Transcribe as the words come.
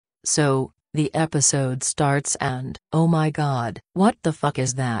So, the episode starts and, oh my god, what the fuck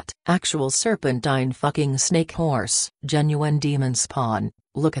is that? Actual serpentine fucking snake horse. Genuine demon spawn,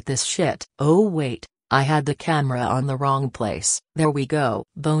 look at this shit. Oh wait, I had the camera on the wrong place. There we go.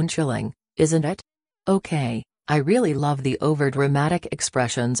 Bone chilling, isn't it? Okay, I really love the over-dramatic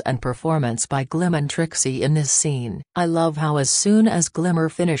expressions and performance by Glim and Trixie in this scene. I love how as soon as Glimmer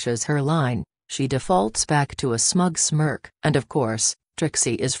finishes her line, she defaults back to a smug smirk. And of course,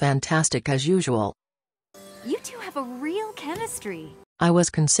 Trixie is fantastic as usual. You two have a real chemistry. I was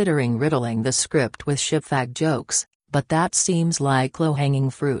considering riddling the script with shipfag jokes, but that seems like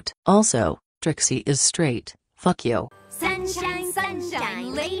low-hanging fruit. Also, Trixie is straight, fuck you. Sunshine,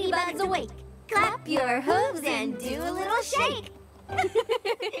 sunshine, ladybugs awake. Clap your hooves and do a little shake.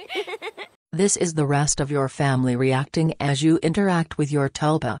 This is the rest of your family reacting as you interact with your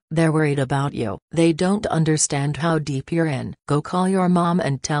tulpa. They're worried about you. They don't understand how deep you're in. Go call your mom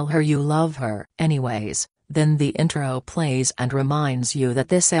and tell her you love her. Anyways, then the intro plays and reminds you that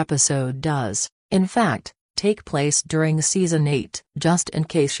this episode does, in fact, take place during season 8, just in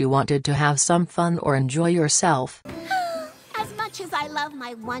case you wanted to have some fun or enjoy yourself. As much as I love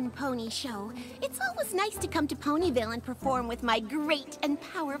my one pony show, it's always nice to come to Ponyville and perform with my great and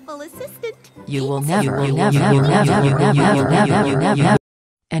powerful assistant. You will never.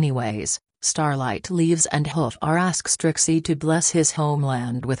 Anyways, Starlight leaves and Hoofar asks Trixie to bless his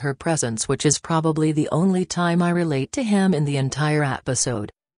homeland with her presence, which is probably the only time I relate to him in the entire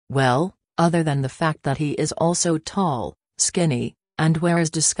episode. Well, other than the fact that he is also tall, skinny, and wears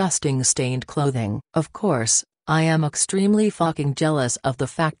disgusting stained clothing. Of course, I am extremely fucking jealous of the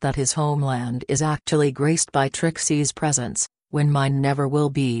fact that his homeland is actually graced by Trixie's presence, when mine never will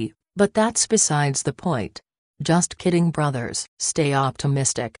be, but that's besides the point. Just kidding, brothers. Stay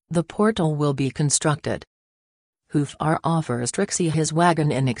optimistic. The portal will be constructed. Hoofar offers Trixie his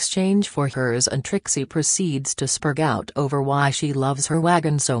wagon in exchange for hers, and Trixie proceeds to spurg out over why she loves her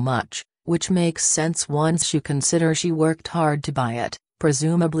wagon so much, which makes sense once you consider she worked hard to buy it,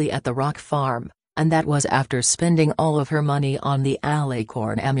 presumably at the rock farm. And that was after spending all of her money on the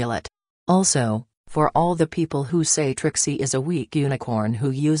alicorn amulet. Also, for all the people who say Trixie is a weak unicorn who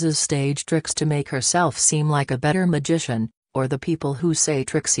uses stage tricks to make herself seem like a better magician, or the people who say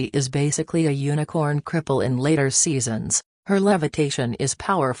Trixie is basically a unicorn cripple in later seasons, her levitation is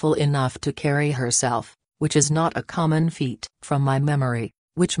powerful enough to carry herself, which is not a common feat. From my memory,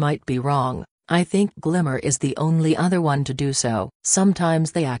 which might be wrong, I think Glimmer is the only other one to do so.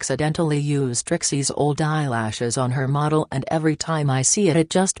 Sometimes they accidentally use Trixie's old eyelashes on her model, and every time I see it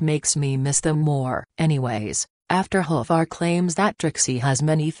just makes me miss them more. Anyways, after Hoofar claims that Trixie has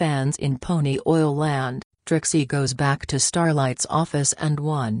many fans in Pony Oil Land, Trixie goes back to Starlight's office and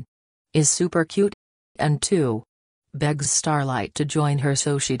 1. Is super cute, and 2. Begs Starlight to join her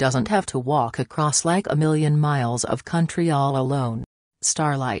so she doesn't have to walk across like a million miles of country all alone.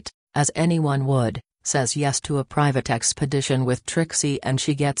 Starlight, as anyone would, says yes to a private expedition with Trixie, and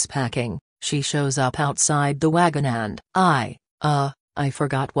she gets packing. She shows up outside the wagon and I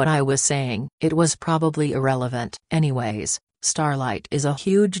forgot what I was saying. It was probably irrelevant. Anyways, Starlight is a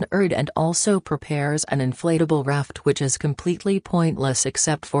huge nerd and also prepares an inflatable raft, which is completely pointless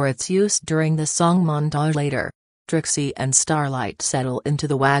except for its use during the song montage later. Trixie and Starlight settle into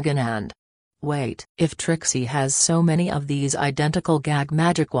the wagon and wait, if Trixie has so many of these identical gag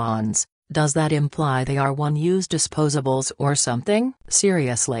magic wands, does that imply they are one-use disposables or something?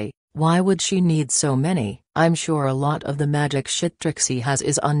 Seriously, why would she need so many? I'm sure a lot of the magic shit Trixie has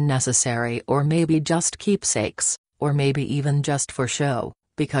is unnecessary, or maybe just keepsakes, or maybe even just for show,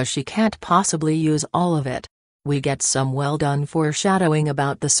 because she can't possibly use all of it. We get some well-done foreshadowing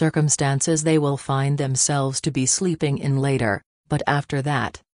about the circumstances they will find themselves to be sleeping in later, but after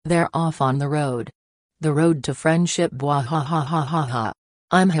that, they're off on the road. The road to friendship. Bwahahahaha.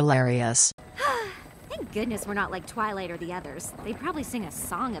 I'm hilarious. Thank goodness we're not like Twilight or the others. They'd probably sing a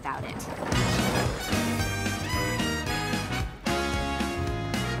song about it.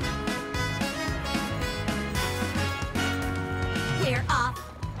 We're off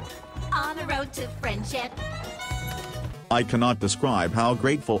on the road to friendship. I cannot describe how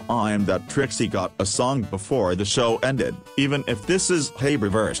grateful I am that Trixie got a song before the show ended. Even if this is hey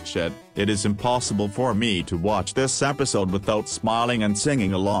reversed shit, it is impossible for me to watch this episode without smiling and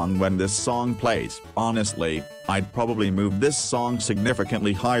singing along when this song plays. Honestly, I'd probably move this song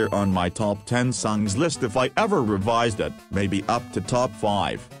significantly higher on my top 10 songs list if I ever revised it, maybe up to top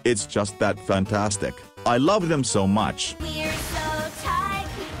 5. It's just that fantastic. I love them so much. We're so tight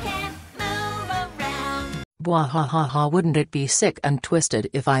we can't move around. Bwahahaha. Wouldn't it be sick and twisted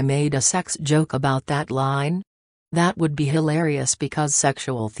if I made a sex joke about that line? That would be hilarious because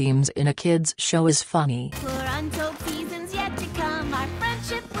sexual themes in a kid's show is funny. For untold seasons yet to come, our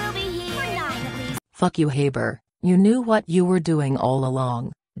friendship will be here. For 9 at least. Fuck you, Haber. You knew what you were doing all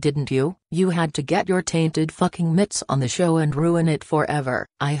along, didn't you? You had to get your tainted fucking mitts on the show and ruin it forever.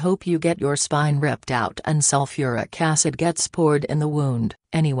 I hope you get your spine ripped out and sulfuric acid gets poured in the wound.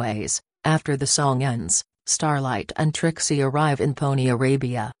 Anyways, after the song ends, Starlight and Trixie arrive in Pony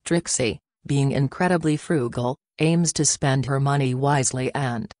Arabia. Trixie, being incredibly frugal, aims to spend her money wisely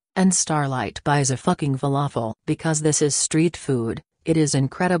and Starlight buys a fucking falafel. Because this is street food, it is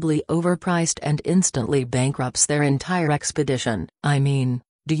incredibly overpriced and instantly bankrupts their entire expedition. I mean,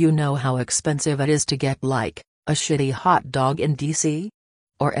 do you know how expensive it is to get like a shitty hot dog in DC?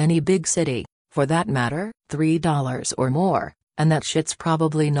 Or any big city, for that matter? $3 or more, and that shit's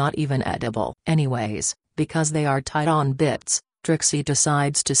probably not even edible. Anyways, because they are tight on bits, Trixie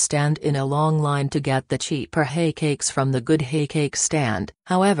decides to stand in a long line to get the cheaper hay cakes from the good hay cake stand.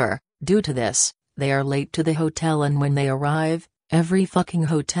 However, due to this, they are late to the hotel, and when they arrive, every fucking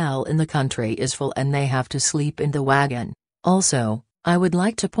hotel in the country is full and they have to sleep in the wagon. Also, I would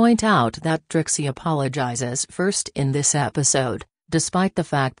like to point out that Trixie apologizes first in this episode, despite the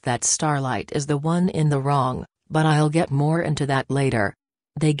fact that Starlight is the one in the wrong, but I'll get more into that later.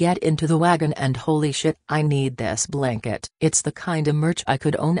 They get into the wagon and holy shit, I need this blanket. It's the kind of merch I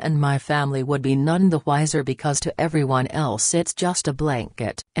could own and my family would be none the wiser because to everyone else it's just a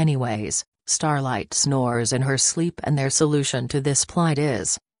blanket. Anyways, Starlight snores in her sleep and their solution to this plight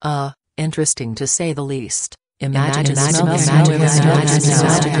is, interesting to say the least. Imagine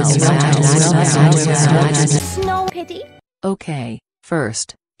Snow pity. Okay,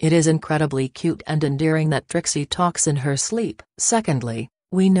 first, it is incredibly cute and endearing that Trixie talks in her sleep. Secondly,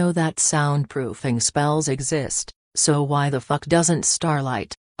 we know that soundproofing spells exist, so why the fuck doesn't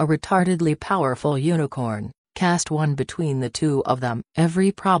Starlight, a retardedly powerful unicorn, cast one between the two of them?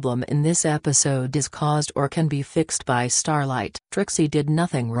 Every problem in this episode is caused or can be fixed by Starlight. Trixie did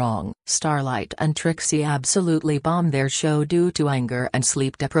nothing wrong. Starlight and Trixie absolutely bomb their show due to anger and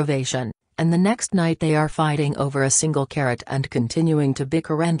sleep deprivation, and the next night they are fighting over a single carrot and continuing to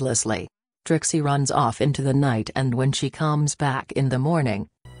bicker endlessly. Trixie runs off into the night, and when she comes back in the morning,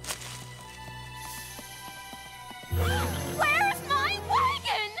 Where's my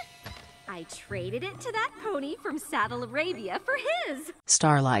wagon? I traded it to that pony from Saddle Arabia for his.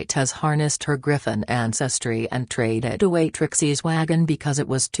 Starlight has harnessed her griffin ancestry and traded away Trixie's wagon because it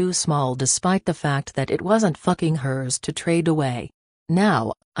was too small, despite the fact that it wasn't fucking hers to trade away.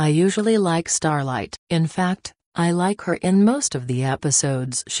 Now, I usually like Starlight. In fact, I like her in most of the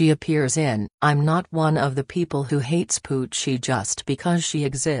episodes she appears in. I'm not one of the people who hates Poochie just because she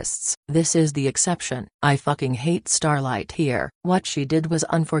exists. This is the exception. I fucking hate Starlight here. What she did was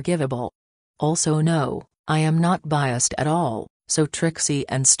unforgivable. Also no, I am not biased at all. So Trixie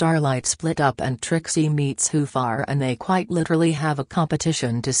and Starlight split up and Trixie meets Hoofar and they quite literally have a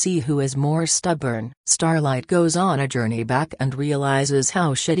competition to see who is more stubborn. Starlight goes on a journey back and realizes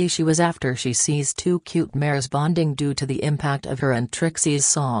how shitty she was after she sees two cute mares bonding due to the impact of her and Trixie's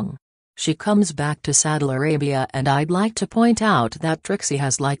song. She comes back to Saddle Arabia, and I'd like to point out that Trixie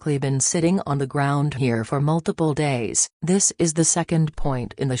has likely been sitting on the ground here for multiple days. This is the second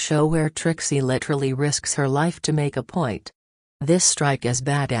point in the show where Trixie literally risks her life to make a point. This strike is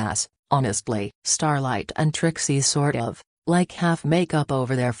badass, honestly. Starlight and Trixie sort of, like half make up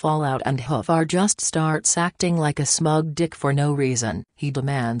over their fallout, and Hoofar just starts acting like a smug dick for no reason. He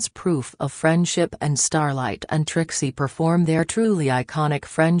demands proof of friendship and Starlight and Trixie perform their truly iconic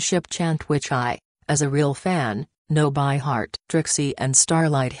friendship chant, which I, as a real fan, know by heart. Trixie and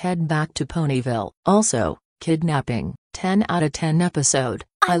Starlight head back to Ponyville. Also, kidnapping, 10 out of 10 episode.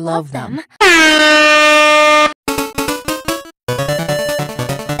 I love them.